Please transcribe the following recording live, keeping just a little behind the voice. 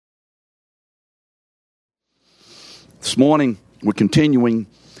This morning, we're continuing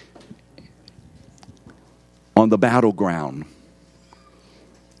on the battleground.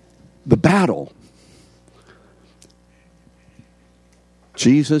 The battle.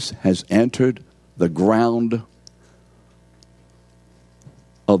 Jesus has entered the ground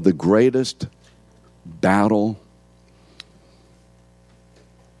of the greatest battle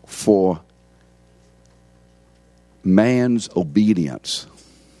for man's obedience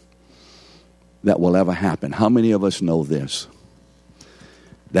that will ever happen. How many of us know this?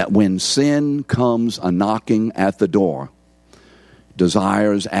 That when sin comes a knocking at the door,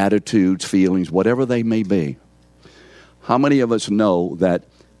 desires, attitudes, feelings, whatever they may be, how many of us know that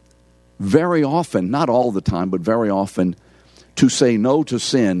very often, not all the time, but very often, to say no to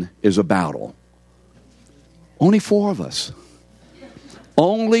sin is a battle? Only 4 of us.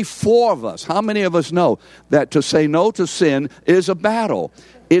 Only 4 of us. How many of us know that to say no to sin is a battle?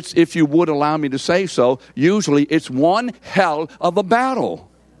 It's, if you would allow me to say so, usually it's one hell of a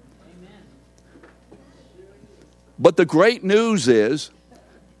battle. But the great news is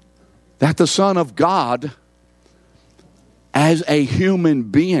that the Son of God, as a human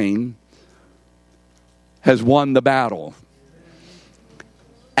being, has won the battle.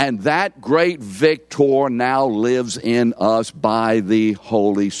 And that great victor now lives in us by the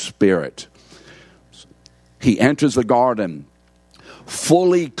Holy Spirit. He enters the garden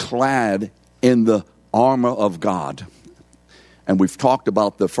fully clad in the armor of God. And we've talked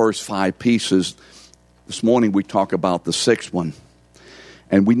about the first 5 pieces. This morning we talk about the 6th one.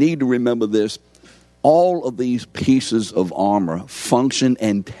 And we need to remember this. All of these pieces of armor function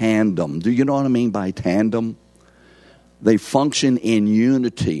in tandem. Do you know what I mean by tandem? They function in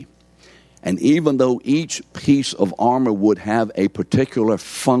unity. And even though each piece of armor would have a particular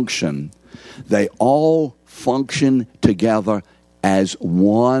function, they all function together as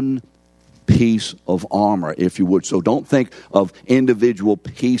one piece of armor, if you would. So don't think of individual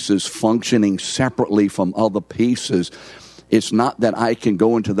pieces functioning separately from other pieces. It's not that I can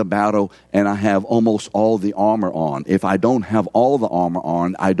go into the battle and I have almost all the armor on. If I don't have all the armor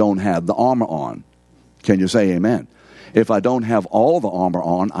on, I don't have the armor on. Can you say amen? If I don't have all the armor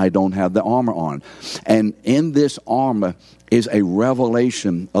on, I don't have the armor on. And in this armor is a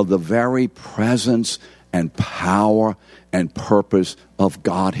revelation of the very presence and power and purpose of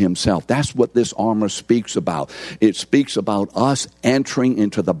God himself. That's what this armor speaks about. It speaks about us entering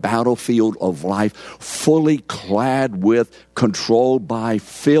into the battlefield of life fully clad with, controlled by,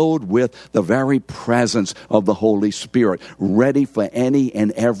 filled with the very presence of the Holy Spirit, ready for any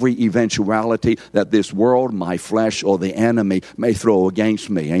and every eventuality that this world, my flesh, or the enemy may throw against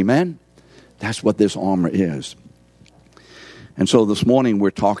me. Amen? That's what this armor is. And so this morning we're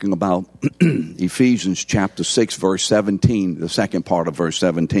talking about Ephesians chapter 6, verse 17, the second part of verse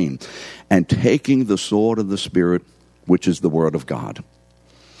 17. And taking the sword of the Spirit, which is the Word of God.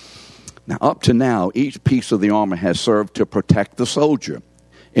 Now, up to now, each piece of the armor has served to protect the soldier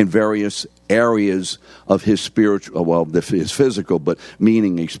in various areas of his spiritual, well, his physical, but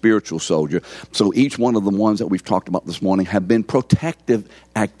meaning a spiritual soldier. So each one of the ones that we've talked about this morning have been protective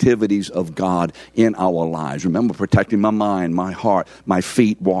activities of God in our lives. Remember, protecting my mind, my heart, my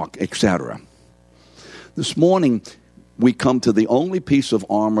feet, walk, etc. This morning, we come to the only piece of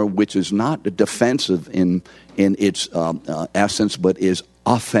armor which is not defensive in its essence, but is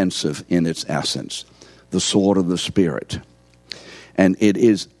offensive in its essence, the sword of the Spirit. And it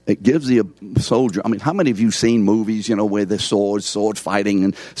gives the soldier, I mean, how many of you seen movies, where there's sword fighting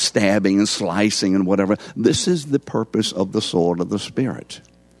and stabbing and slicing and whatever? This is the purpose of the sword of the Spirit.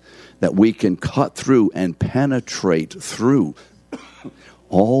 That we can cut through and penetrate through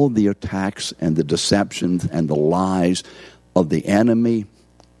all the attacks and the deceptions and the lies of the enemy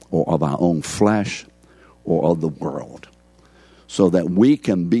or of our own flesh or of the world. So that we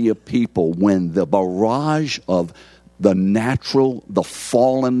can be a people when the barrage of the natural, the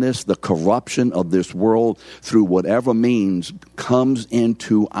fallenness, the corruption of this world through whatever means comes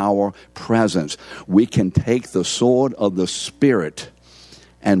into our presence. We can take the sword of the Spirit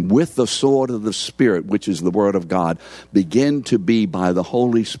and with the sword of the Spirit, which is the Word of God, begin to be by the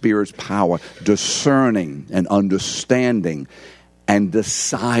Holy Spirit's power discerning and understanding and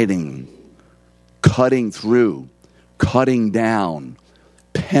deciding, cutting through, cutting down,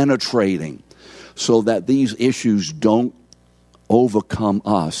 penetrating, so that these issues don't overcome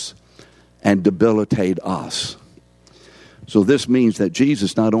us and debilitate us. So this means that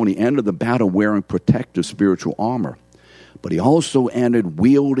Jesus not only entered the battle wearing protective spiritual armor, but he also entered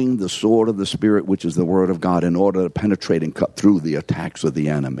wielding the sword of the Spirit, which is the Word of God, in order to penetrate and cut through the attacks of the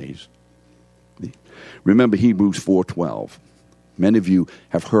enemies. Remember Hebrews 4:12. Many of you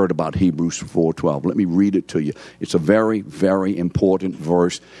have heard about Hebrews 4:12. Let me read it to you. It's a very, very important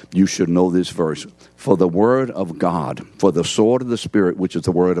verse. You should know this verse. For the word of God, for the sword of the Spirit, which is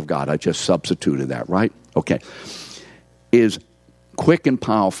the word of God. I just substituted that, right? Okay. Is quick and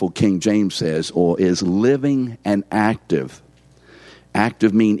powerful, King James says, or is living and active.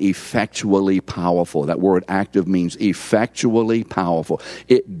 Active means effectually powerful. That word active means effectually powerful.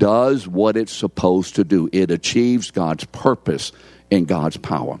 It does what it's supposed to do. It achieves God's purpose in God's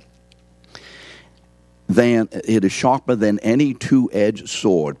power. Then it is sharper than any two-edged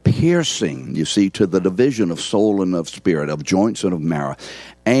sword, piercing, you see, to the division of soul and of spirit, of joints and of marrow,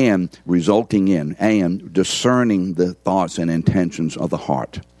 and resulting in, and discerning the thoughts and intentions of the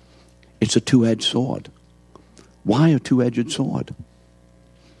heart. It's a two-edged sword. Why a two-edged sword?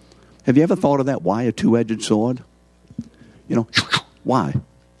 Have you ever thought of that? Why a two-edged sword? You know, why?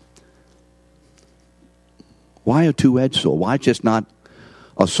 Why a two-edged sword? Why just not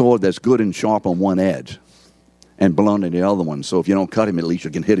a sword that's good and sharp on one edge and blunt on the other one? So if you don't cut him, at least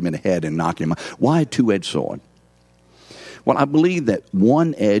you can hit him in the head and knock him out. Why a two-edged sword? Well, I believe that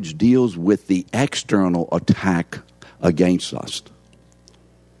one edge deals with the external attack against us.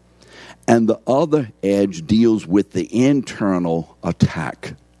 And the other edge deals with the internal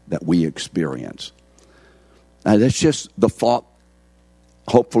attack that we experience. Now, that's just the thought,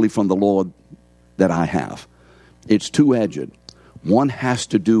 hopefully from the Lord, that I have. It's two-edged. One has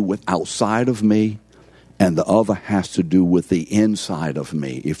to do with outside of me, and the other has to do with the inside of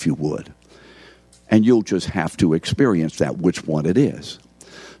me, if you would. And you'll just have to experience that, which one it is.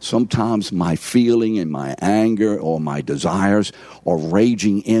 Sometimes my feeling and my anger or my desires are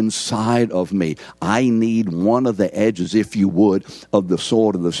raging inside of me. I need one of the edges, if you would, of the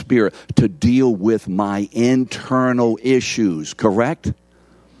sword of the Spirit to deal with my internal issues, correct?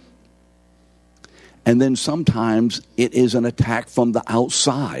 And then sometimes it is an attack from the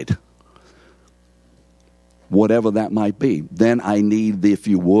outside, whatever that might be. Then I need, if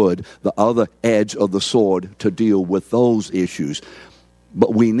you would, the other edge of the sword to deal with those issues.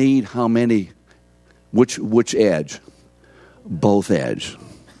 But we need how many? Which edge? Both edge.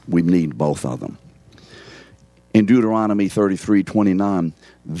 We need both of them. In Deuteronomy 33:29,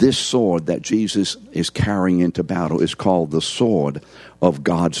 this sword that Jesus is carrying into battle is called the sword of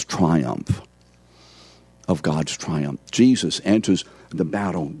God's triumph. Of God's triumph. Jesus enters the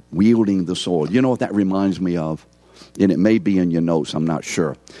battle wielding the sword. You know what that reminds me of? And it may be in your notes, I'm not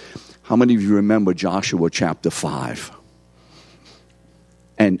sure. How many of you remember Joshua chapter 5?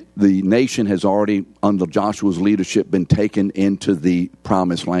 And the nation has already, under Joshua's leadership, been taken into the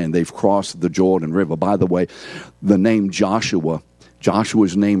promised land. They've crossed the Jordan River. By the way, the name Joshua,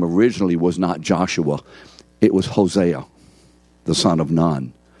 Joshua's name originally was not Joshua. It was Hosea, the son of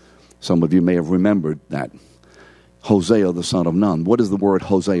Nun. Some of you may have remembered that. Hosea, the son of Nun. What does the word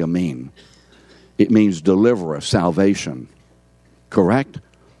Hosea mean? It means deliverer, salvation. Correct?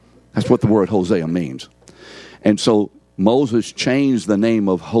 That's what the word Hosea means. And so Moses changed the name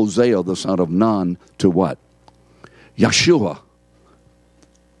of Hosea, the son of Nun, to what? Yeshua.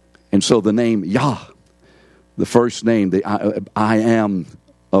 And so the name Yah, the first name, the I am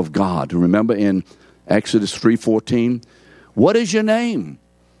of God. Remember in Exodus 3:14, what is your name?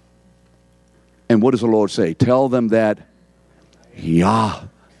 And what does the Lord say? Tell them that Yah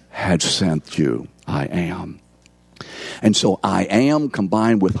had sent you. I am. And so I am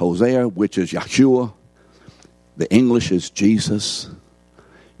combined with Hosea, which is Yeshua. The English is Jesus,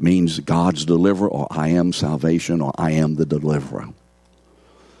 means God's deliverer, or I am salvation, or I am the deliverer.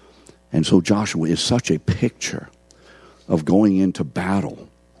 And so Joshua is such a picture of going into battle.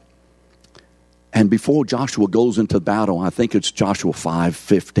 And before Joshua goes into battle, I think it's Joshua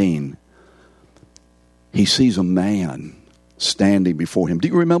 5:15, he sees a man standing before him. Do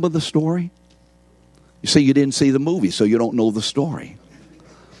you remember the story? You see, you didn't see the movie, so you don't know the story.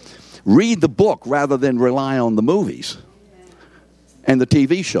 Read the book rather than rely on the movies and the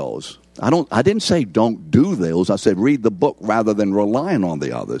TV shows. I didn't say don't do those. I said read the book rather than relying on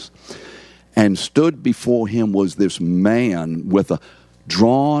the others. And stood before him was this man with a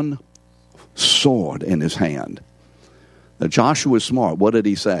drawn sword in his hand. Now Joshua is smart. What did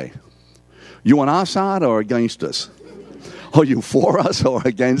he say? You on our side or against us? Are you for us or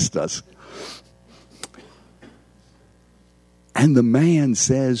against us? And the man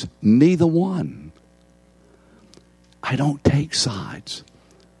says, neither one. I don't take sides.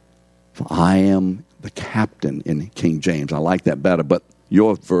 For I am the captain in King James. I like that better, but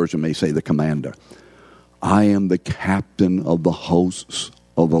your version may say the commander. I am the captain of the hosts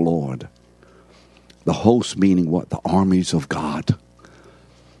of the Lord. The hosts meaning what? The armies of God.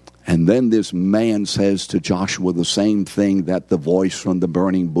 And then this man says to Joshua the same thing that the voice from the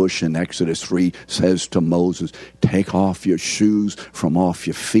burning bush in Exodus 3 says to Moses. Take off your shoes from off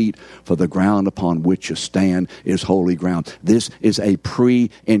your feet, for the ground upon which you stand is holy ground. This is a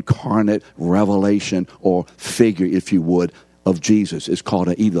pre-incarnate revelation or figure, if you would, of Jesus. It's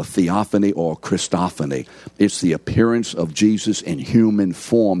called either theophany or Christophany. It's the appearance of Jesus in human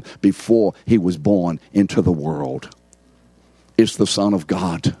form before he was born into the world. It's the Son of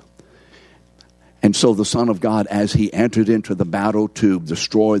God. And so the Son of God, as he entered into the battle to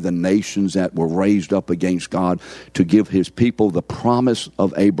destroy the nations that were raised up against God, to give his people the promise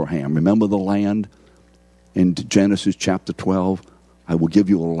of Abraham. Remember the land in Genesis chapter 12? I will give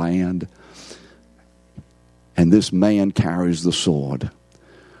you a land. And this man carries the sword.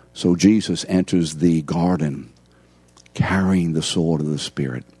 So Jesus enters the garden carrying the sword of the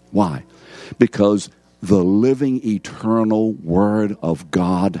Spirit. Why? Because the living, eternal Word of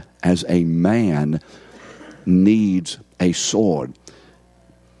God as a man needs a sword.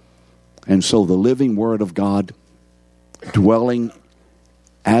 And so the living Word of God dwelling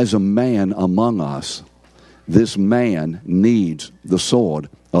as a man among us, this man needs the sword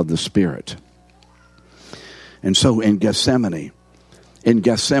of the Spirit. And so in Gethsemane,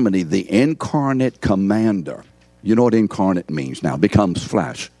 the incarnate commander, you know what incarnate means now, becomes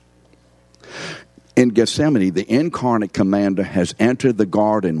flesh. In Gethsemane, the incarnate commander has entered the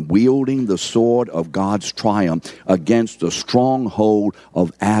garden wielding the sword of God's triumph against the stronghold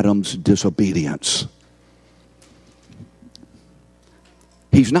of Adam's disobedience.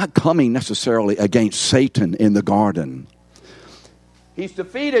 He's not coming necessarily against Satan in the garden. He's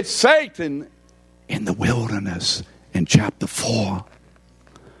defeated Satan in the wilderness in chapter 4.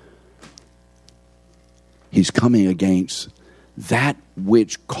 He's coming against that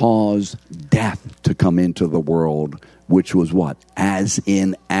which caused death to come into the world, which was what? As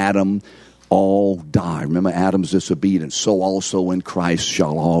in Adam, all die. Remember Adam's disobedience. So also in Christ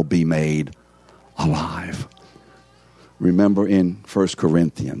shall all be made alive. Remember in 1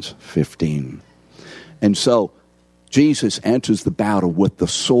 Corinthians 15. And so Jesus enters the battle with the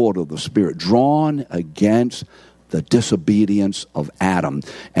sword of the Spirit, drawn against the disobedience of Adam.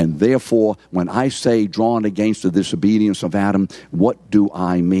 And therefore, when I say drawn against the disobedience of Adam, what do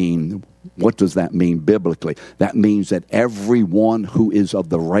I mean? What does that mean biblically? That means that everyone who is of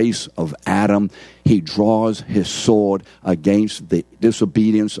the race of Adam, he draws his sword against the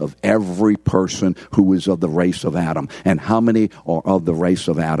disobedience of every person who is of the race of Adam. And how many are of the race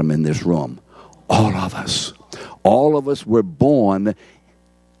of Adam in this room? All of us. All of us were born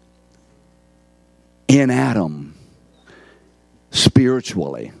in Adam,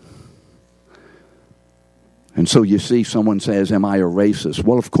 spiritually. And so you see someone says, am I a racist?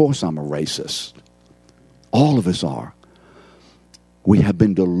 Well, of course I'm a racist. All of us are. We have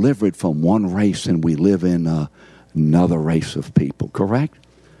been delivered from one race and we live in another race of people, correct?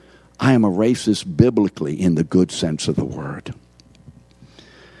 I am a racist biblically in the good sense of the word.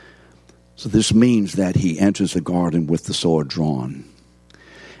 So this means that he enters the garden with the sword drawn.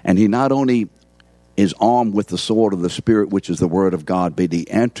 And he not only is armed with the sword of the Spirit, which is the Word of God, but he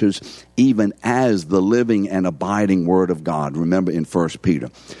enters even as the living and abiding Word of God. Remember in 1 Peter,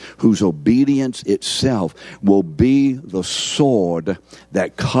 whose obedience itself will be the sword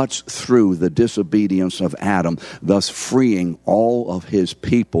that cuts through the disobedience of Adam, thus freeing all of his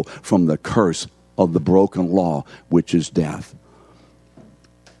people from the curse of the broken law, which is death.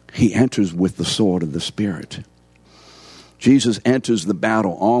 He enters with the sword of the Spirit. Jesus enters the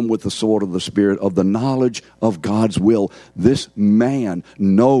battle armed with the sword of the Spirit of the knowledge of God's will. This man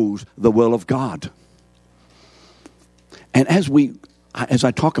knows the will of God. And as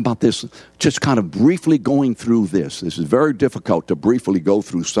I talk about this, just kind of briefly going through this is very difficult to briefly go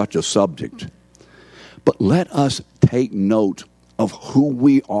through such a subject. But let us take note of who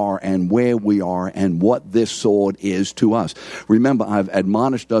we are and where we are and what this sword is to us. Remember, I've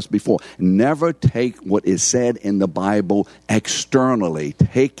admonished us before, never take what is said in the Bible externally.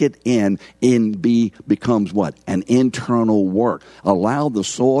 Take it becomes what? An internal work. Allow the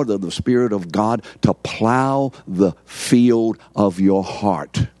sword of the Spirit of God to plow the field of your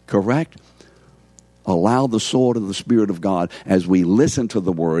heart. Correct? Allow the sword of the Spirit of God as we listen to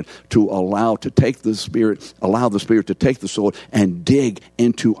the word to allow the Spirit to take the sword and dig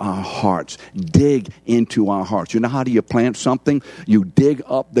into our hearts. Dig into our hearts. You know how do you plant something? You dig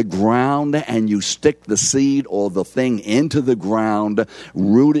up the ground and you stick the seed or the thing into the ground,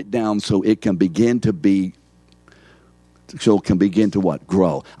 root it down so it can begin to what?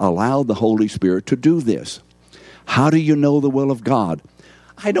 Grow. Allow the Holy Spirit to do this. How do you know the will of God?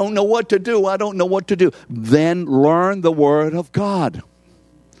 I don't know what to do. I don't know what to do. Then learn the Word of God.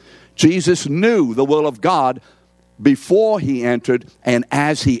 Jesus knew the will of God before he entered and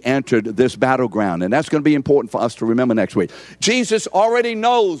as he entered this battleground. And that's going to be important for us to remember next week. Jesus already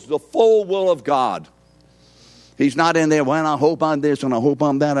knows the full will of God. He's not in there, well, I hope I'm this and I hope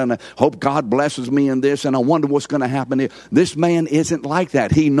I'm that and I hope God blesses me in this and I wonder what's going to happen here. This man isn't like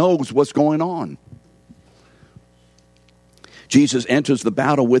that. He knows what's going on. Jesus enters the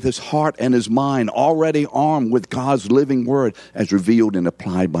battle with his heart and his mind already armed with God's living word as revealed and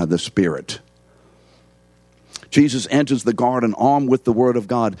applied by the Spirit. Jesus enters the garden armed with the word of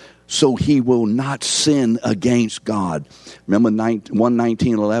God so he will not sin against God. Remember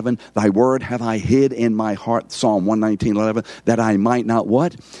 119:11, thy word have I hid in my heart, Psalm 119:11, that I might not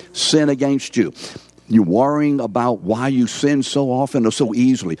what? Sin against you. You're worrying about why you sin so often or so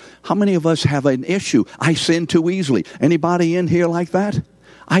easily. How many of us have an issue? I sin too easily. Anybody in here like that?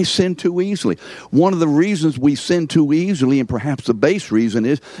 I sin too easily. One of the reasons we sin too easily, and perhaps the base reason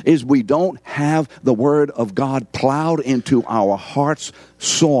is we don't have the word of God plowed into our heart's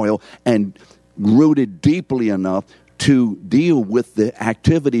soil and rooted deeply enough to deal with the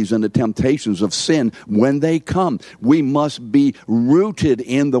activities and the temptations of sin when they come. We must be rooted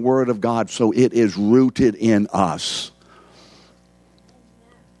in the word of God so it is rooted in us.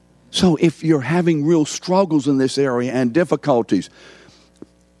 So if you're having real struggles in this area and difficulties,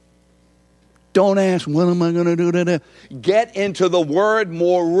 don't ask, what am I going to do today? Get into the word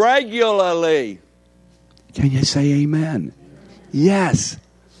more regularly. Can you say amen? Yes.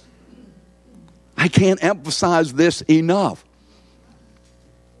 I can't emphasize this enough.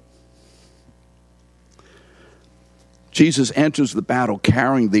 Jesus enters the battle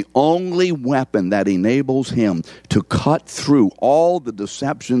carrying the only weapon that enables him to cut through all the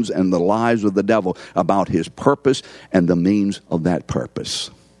deceptions and the lies of the devil about his purpose and the means of that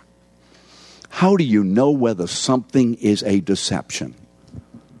purpose. How do you know whether something is a deception?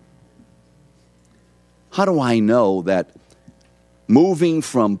 How do I know that moving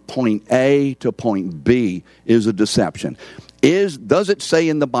from point A to point B is a deception? Does it say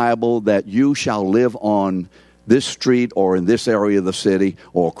in the Bible that you shall live on this street or in this area of the city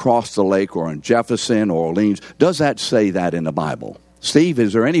or across the lake or in Jefferson or Orleans? Does that say that in the Bible? Steve,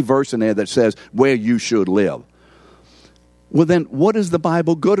 is there any verse in there that says where you should live? Well, then, what is the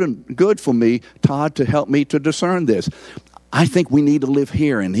Bible good for me, Todd, to help me to discern this? I think we need to live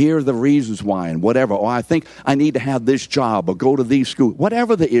here, and here are the reasons why, and whatever. Or I think I need to have this job or go to these schools.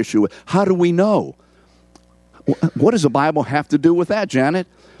 Whatever the issue is, how do we know? What does the Bible have to do with that, Janet?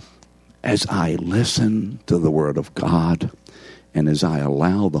 As I listen to the Word of God, and as I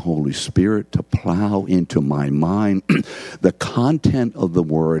allow the Holy Spirit to plow into my mind the content of the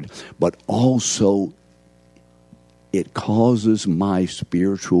Word, but also it causes my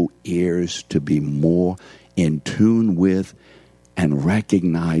spiritual ears to be more in tune with and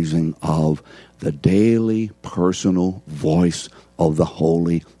recognizing of the daily personal voice of the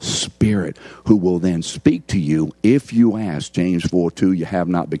Holy Spirit, who will then speak to you if you ask. James 4:2, you have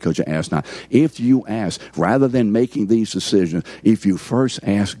not because you ask not. If you ask, rather than making these decisions, if you first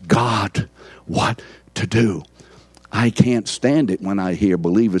ask God what to do. I can't stand it when I hear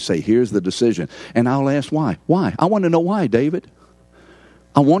believers say, here's the decision. And I'll ask why. Why? I want to know why, David.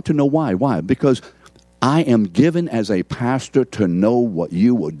 I want to know why. Why? Because I am given as a pastor to know what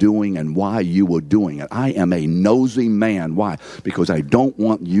you were doing and why you were doing it. I am a nosy man. Why? Because I don't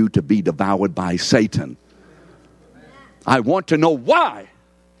want you to be devoured by Satan. I want to know why.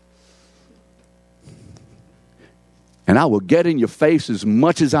 And I will get in your face as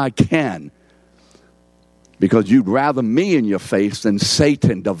much as I can, because you'd rather me in your face than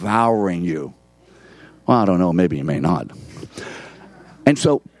Satan devouring you. Well, I don't know. Maybe you may not. And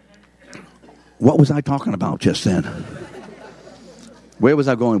so, what was I talking about just then? Where was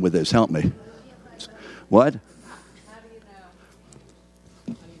I going with this? Help me. What?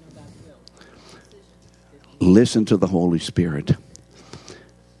 Listen to the Holy Spirit.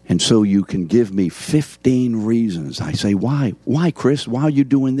 And so you can give me 15 reasons. I say, why? Why, Chris? Why are you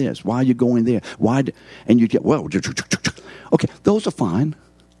doing this? Why are you going there? Why? And you get, well, okay, those are fine,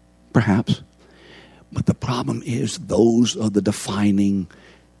 perhaps. But the problem is those are the defining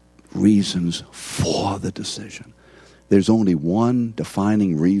reasons for the decision. There's only one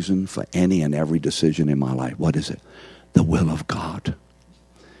defining reason for any and every decision in my life. What is it? The will of God.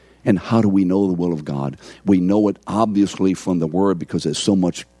 And how do we know the will of God? We know it obviously from the Word, because there's so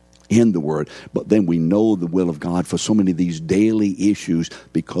much in the Word. But then we know the will of God for so many of these daily issues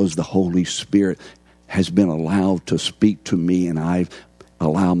because the Holy Spirit has been allowed to speak to me, and I've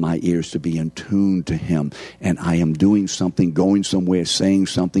allowed my ears to be in tune to Him. And I am doing something, going somewhere, saying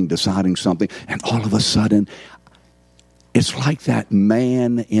something, deciding something, and all of a sudden It's like that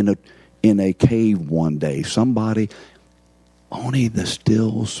man in a cave one day. Somebody, only the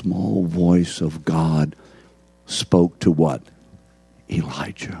still small voice of God spoke to what?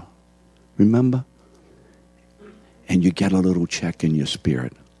 Elijah. Remember? And you get a little check in your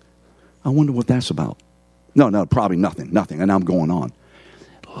spirit. I wonder what that's about. No, probably nothing. And I'm going on.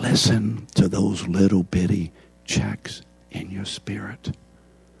 Listen to those little bitty checks in your spirit.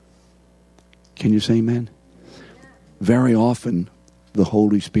 Can you say amen? Very often, the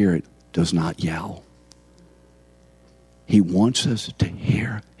Holy Spirit does not yell. He wants us to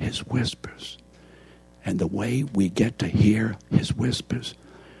hear his whispers. And the way we get to hear his whispers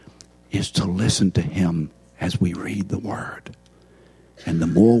is to listen to him as we read the word. And the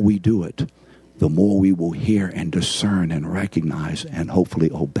more we do it, the more we will hear and discern and recognize and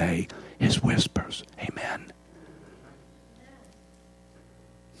hopefully obey his whispers. Amen.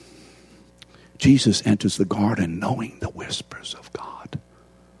 Jesus enters the garden knowing the whispers of God.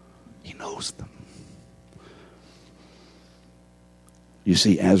 He knows them. You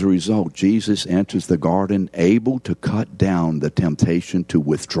see, as a result, Jesus enters the garden able to cut down the temptation to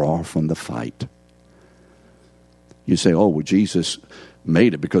withdraw from the fight. You say, oh, well, Jesus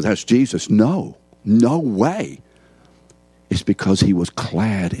made it because that's Jesus. No way. It's because he was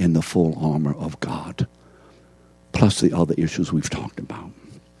clad in the full armor of God, plus the other issues we've talked about.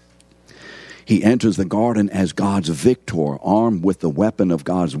 He enters the garden as God's victor, armed with the weapon of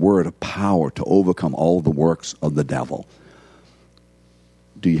God's word of power to overcome all the works of the devil.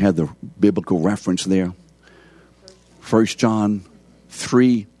 Do you have the biblical reference there? 1 John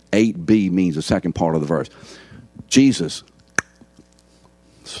 3:8b means the second part of the verse. Jesus,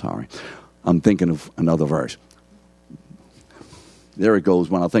 I'm thinking of another verse. There it goes.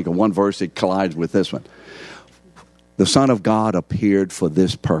 When I think of one verse, it collides with this one. The Son of God appeared for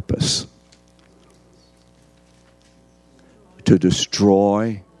this purpose: to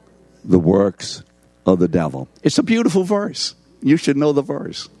destroy the works of the devil. It's a beautiful verse. You should know the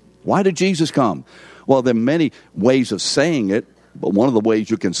verse. Why did Jesus come? Well, there are many ways of saying it, but one of the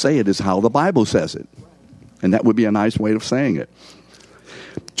ways you can say it is how the Bible says it. And that would be a nice way of saying it.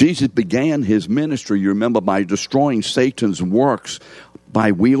 Jesus began his ministry, you remember, by destroying Satan's works,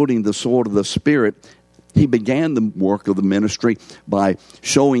 by wielding the sword of the Spirit. He began the work of the ministry by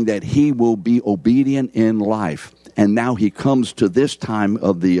showing that he will be obedient in life. And now he comes to this time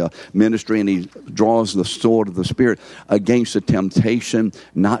of the ministry and he draws the sword of the Spirit against the temptation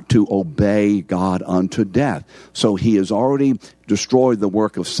not to obey God unto death. So he has already destroyed the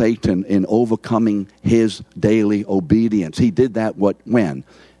work of Satan in overcoming his daily obedience. He did that when?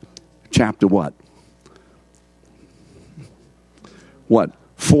 Chapter what?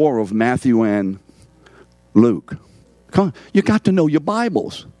 4 of Matthew and Luke. Come on, you got to know your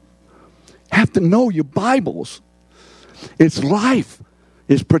Bibles. Have to know your Bibles. It's life,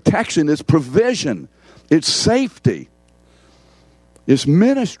 it's protection, it's provision, it's safety, it's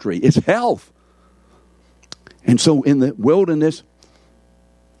ministry, it's health. And so in the wilderness,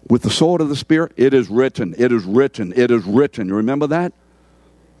 with the sword of the Spirit, it is written, it is written, it is written. You remember that?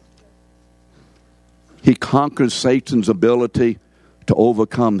 He conquers Satan's ability to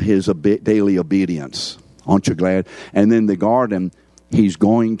overcome his daily obedience. Aren't you glad? And in the garden, he's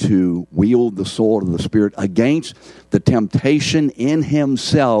going to wield the sword of the Spirit against the temptation in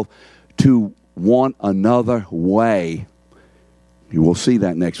himself to want another way. You will see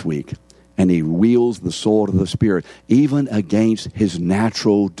that next week. And he wields the sword of the Spirit even against his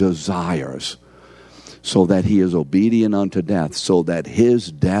natural desires, so that he is obedient unto death, so that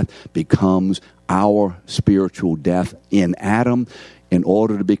his death becomes our spiritual death in Adam, in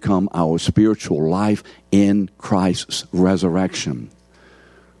order to become our spiritual life in Christ's resurrection.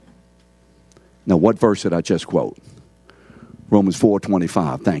 Now, what verse did I just quote? Romans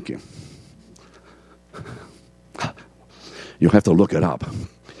 4:25. Thank you. You'll have to look it up.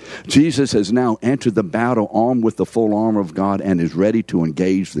 Jesus has now entered the battle armed with the full armor of God and is ready to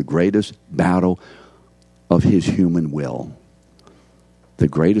engage the greatest battle of his human will. The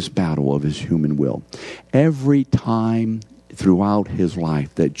greatest battle of his human will. Every time throughout his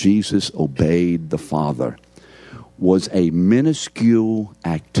life that Jesus obeyed the Father was a minuscule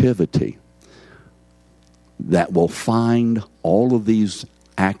activity that will find all of these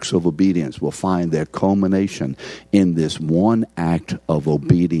acts of obedience will find their culmination in this one act of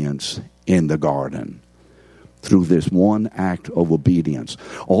obedience in the garden. Through this one act of obedience.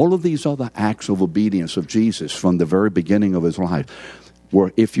 All of these other acts of obedience of Jesus from the very beginning of his life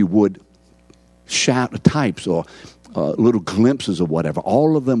were, if you would, types or little glimpses of whatever.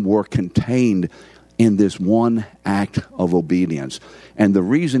 All of them were contained in this one act of obedience. And the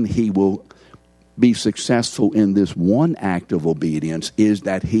reason he will be successful in this one act of obedience is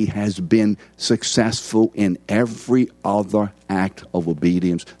that he has been successful in every other act of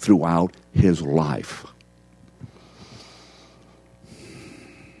obedience throughout his life.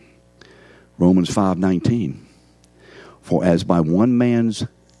 Romans 5:19. For as by one man's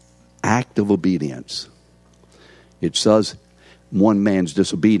act of obedience, it says one man's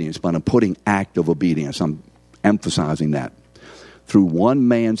disobedience, but I'm putting act of obedience. I'm emphasizing that. Through one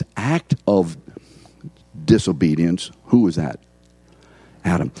man's act of disobedience, who was that?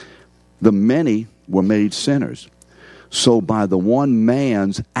 Adam. The many were made sinners. So by the one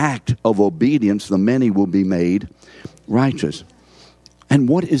man's act of obedience, the many will be made righteous. And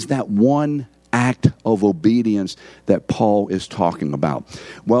what is that one act of obedience that Paul is talking about?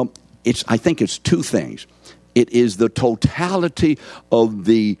 Well, I think it's two things. It is the totality of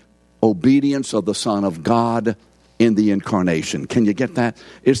the obedience of the Son of God in the incarnation. Can you get that?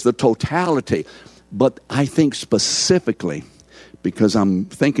 It's the totality. But I think specifically, because I'm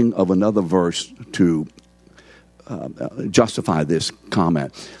thinking of another verse to justify this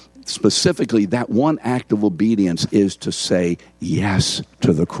comment, specifically that one act of obedience is to say yes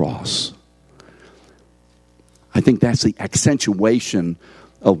to the cross. I think that's the accentuation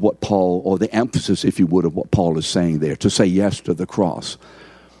of what Paul, or the emphasis, if you would, of what Paul is saying there, to say yes to the cross.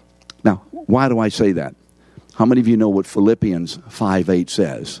 Now, why do I say that? How many of you know what Philippians 5:8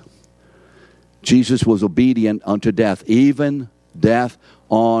 says? Jesus was obedient unto death, even death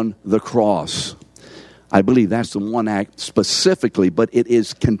on the cross. I believe that's the one act specifically, but it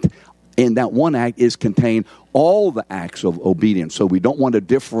is in that one act is contained all the acts of obedience. So we don't want to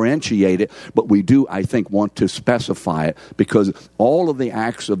differentiate it, but we do, I think, want to specify it, because all of the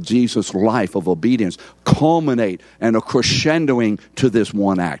acts of Jesus' life of obedience culminate and are crescendoing to this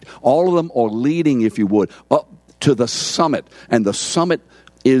one act. All of them are leading, if you would, up to the summit, and the summit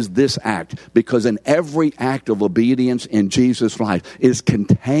is this act, because in every act of obedience in Jesus' life is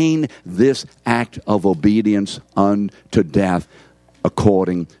contained this act of obedience unto death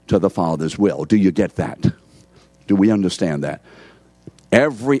according to the Father's will. Do you get that? Do we understand that?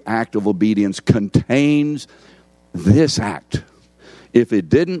 Every act of obedience contains this act. If it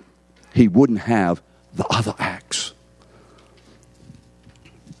didn't, he wouldn't have the other acts.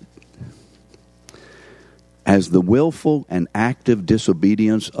 As the willful and active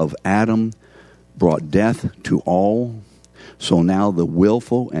disobedience of Adam brought death to all, so now the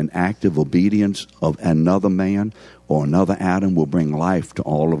willful and active obedience of another man or another Adam will bring life to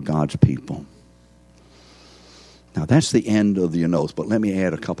all of God's people. Now, that's the end of your notes, but let me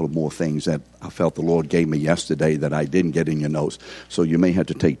add a couple of more things that I felt the Lord gave me yesterday that I didn't get in your notes, so you may have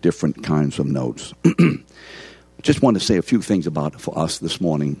to take different kinds of notes. Just want to say a few things about it for us this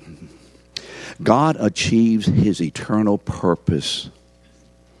morning. God achieves his eternal purpose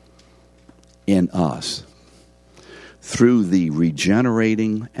in us through the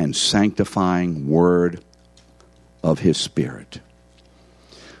regenerating and sanctifying word of his Spirit.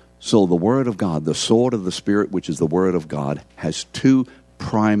 So the Word of God, the sword of the Spirit, which is the Word of God, has two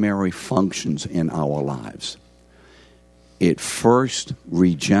primary functions in our lives. It first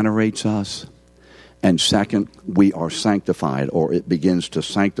regenerates us, and second, we are sanctified, or it begins to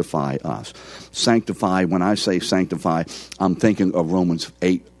sanctify us. Sanctify, when I say sanctify, I'm thinking of Romans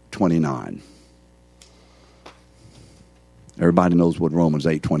 8:29. Everybody knows what Romans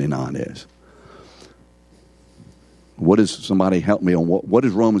 8:29 is. What is, somebody help me on what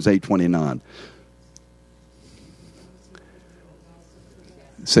is Romans 8:29?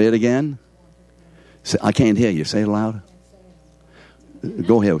 Say it again. I can't hear you. Say it loud.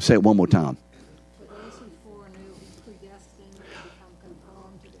 Go ahead. Say it one more time.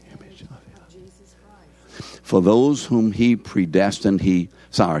 For those whom he predestined,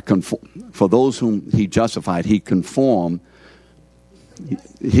 for those whom he justified, he conformed.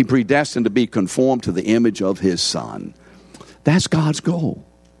 He predestined to be conformed to the image of his Son. That's God's goal.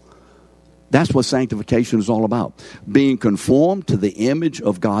 That's what sanctification is all about. Being conformed to the image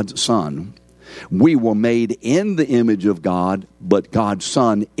of God's Son. We were made in the image of God, but God's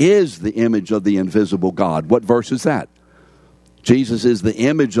Son is the image of the invisible God. What verse is that? Jesus is the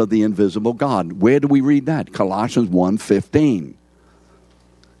image of the invisible God. Where do we read that? Colossians 1:15.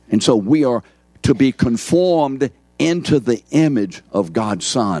 And so we are to be conformed into the image of God's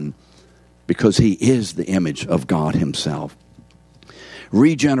Son, because he is the image of God himself.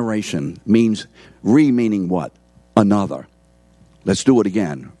 Regeneration means, meaning what? Another. Let's do it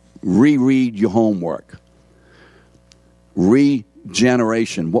again. Reread your homework.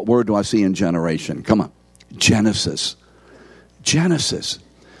 Regeneration. What word do I see in generation? Come on. Genesis. Genesis.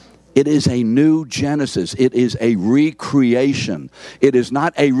 It is a new Genesis. It is a recreation. It is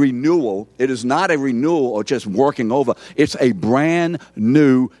not a renewal. It is not a renewal or just working over. It's a brand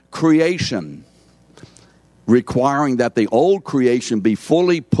new creation, requiring that the old creation be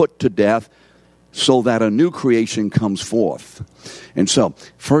fully put to death so that a new creation comes forth. And so,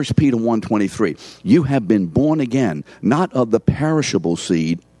 1 Peter 1:23, you have been born again, not of the perishable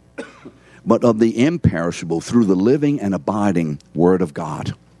seed, but of the imperishable, through the living and abiding Word of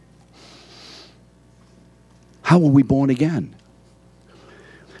God. How were we born again?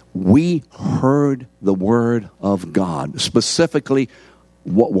 We heard the Word of God. Specifically,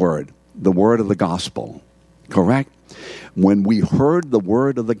 what word? The word of the gospel. Correct? When we heard the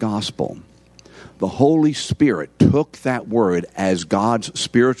word of the gospel, the Holy Spirit took that word as God's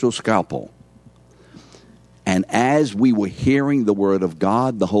spiritual scalpel. And as we were hearing the word of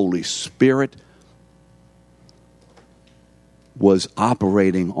God, the Holy Spirit was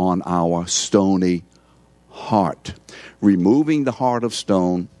operating on our stony heart, removing the heart of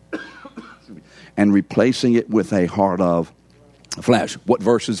stone and replacing it with a heart of flesh. What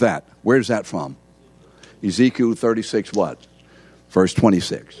verse is that? Where is that from? Ezekiel 36 what? Verse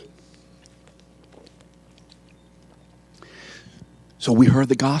 26. So we heard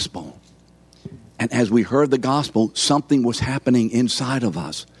the gospel. And as we heard the gospel, something was happening inside of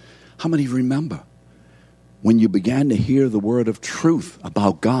us. How many remember when you began to hear the word of truth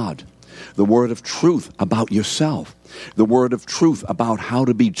about God, the word of truth about yourself, the word of truth about how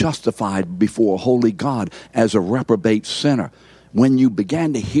to be justified before a holy God as a reprobate sinner? When you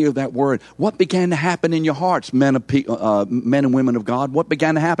began to hear that word, what began to happen in your hearts, men and women of God? What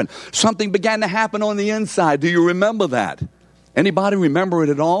began to happen? Something began to happen on the inside. Do you remember that? Anybody remember it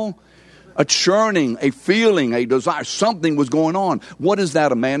at all? A churning, a feeling, a desire. Something was going on. What is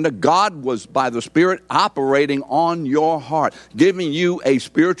that, Amanda? God was, by the Spirit, operating on your heart, giving you a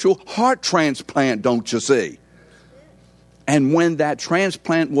spiritual heart transplant, don't you see? And when that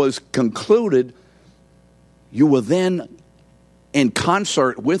transplant was concluded, you were then, in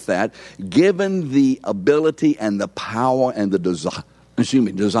concert with that, given the ability and the power and the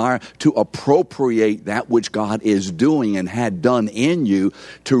desire to appropriate that which God is doing and had done in you,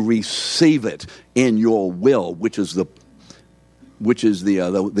 to receive it in your will, which is the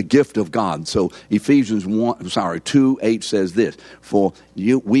gift of God. So Ephesians 2:8 says this: for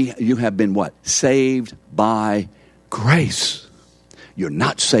you have been what? Saved by grace. You're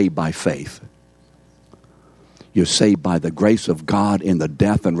not saved by faith. You're saved by the grace of God in the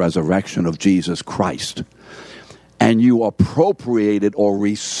death and resurrection of Jesus Christ. And you appropriate it or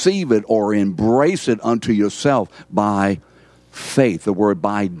receive it or embrace it unto yourself by faith. The word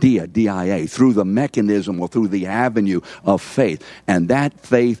by D-I-A, through the mechanism or through the avenue of faith. And that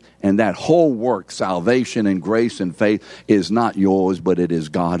faith and that whole work, salvation and grace and faith, is not yours, but it is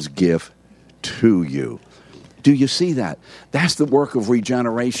God's gift to you. Do you see that? That's the work of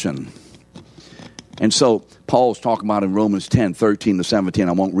regeneration. And so Paul's talking about in Romans 10:13-17.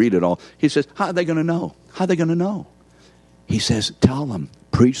 I won't read it all. He says, how are they going to know? How are they going to know? He says, tell them,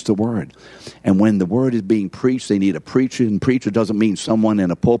 preach the word. And when the word is being preached, they need a preacher. And preacher doesn't mean someone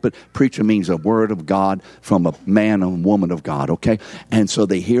in a pulpit. Preacher means a word of God from a man or woman of God, okay? And so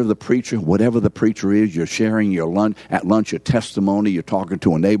they hear the preacher, whatever the preacher is. You're sharing your lunch, your testimony. You're talking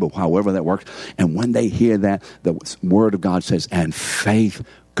to a neighbor, however that works. And when they hear that, the word of God says, and faith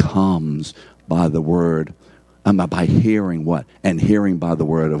comes by the word, by hearing what? And hearing by the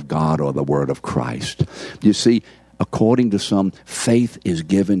word of God or the word of Christ. You see, according to some, faith is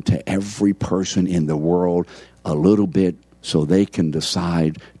given to every person in the world a little bit so they can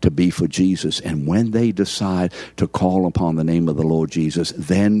decide to be for Jesus. And when they decide to call upon the name of the Lord Jesus,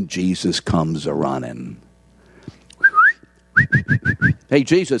 then Jesus comes a-running. Hey,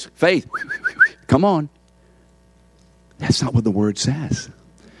 Jesus, faith, come on. That's not what the word says.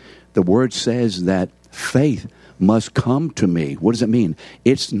 The word says that faith must come to me. What does it mean?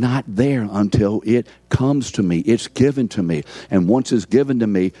 It's not there until it comes to me. It's given to me. And once it's given to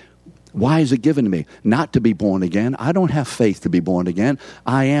me, why is it given to me? Not to be born again. I don't have faith to be born again.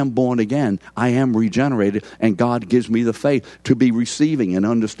 I am born again. I am regenerated. And God gives me the faith to be receiving and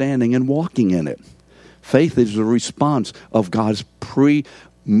understanding and walking in it. Faith is a response of God's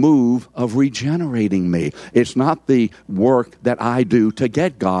move of regenerating me. It's not the work that I do to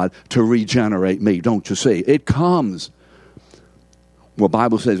get God to regenerate me, don't you see? It comes. Well, the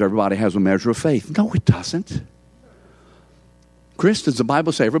Bible says everybody has a measure of faith. No, it doesn't. Chris, does the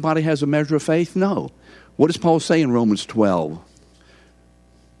Bible say everybody has a measure of faith? No. What does Paul say in Romans 12?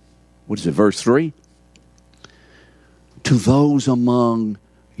 What is it, verse 3? To those among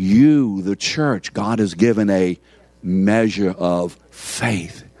you, the church, God has given a measure of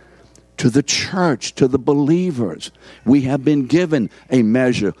faith. to the church, to the believers. We have been given a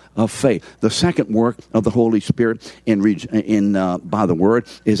measure of faith. The second work of the Holy Spirit by the Word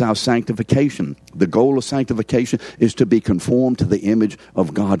is our sanctification. The goal of sanctification is to be conformed to the image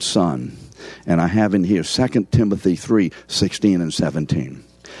of God's Son. And I have in here 2 Timothy 3:16 and 17.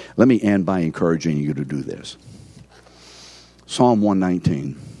 Let me end by encouraging you to do this. Psalm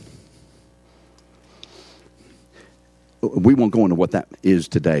 119. We won't go into what that is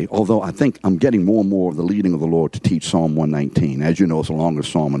today, although I think I'm getting more and more of the leading of the Lord to teach Psalm 119. As you know, it's the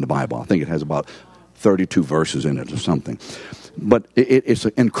longest psalm in the Bible. I think it has about 32 verses in it or something. But it's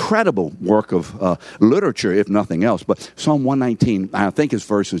an incredible work of literature, if nothing else. But Psalm 119, I think it's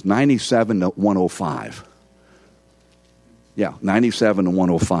verses 97 to 105. Yeah, 97 to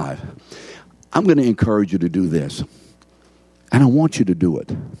 105. I'm going to encourage you to do this. And I want you to do it.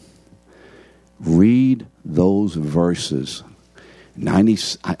 Read those verses. I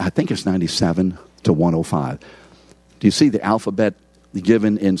think it's 97 to 105. Do you see the alphabet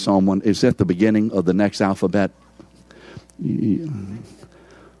given in Psalm 1? Is that the beginning of the next alphabet?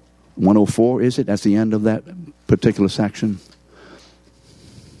 104, is it? That's the end of that particular section.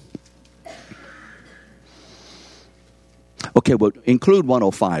 Okay, well, include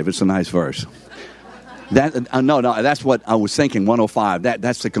 105. It's a nice verse. No, that's what I was thinking, 105.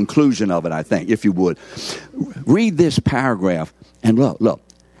 That's the conclusion of it, I think, if you would. Read this paragraph and look.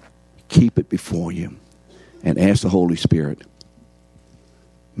 Keep it before you and ask the Holy Spirit,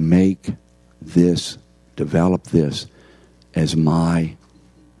 develop this as my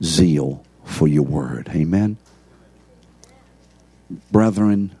zeal for your word. Amen?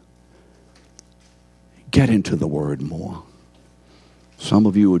 Brethren, get into the word more. Some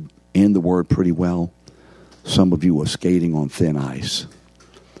of you are in the word pretty well. Some of you are skating on thin ice.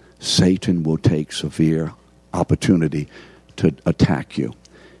 Satan will take severe opportunity to attack you.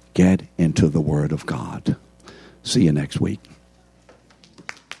 Get into the Word of God. See you next week.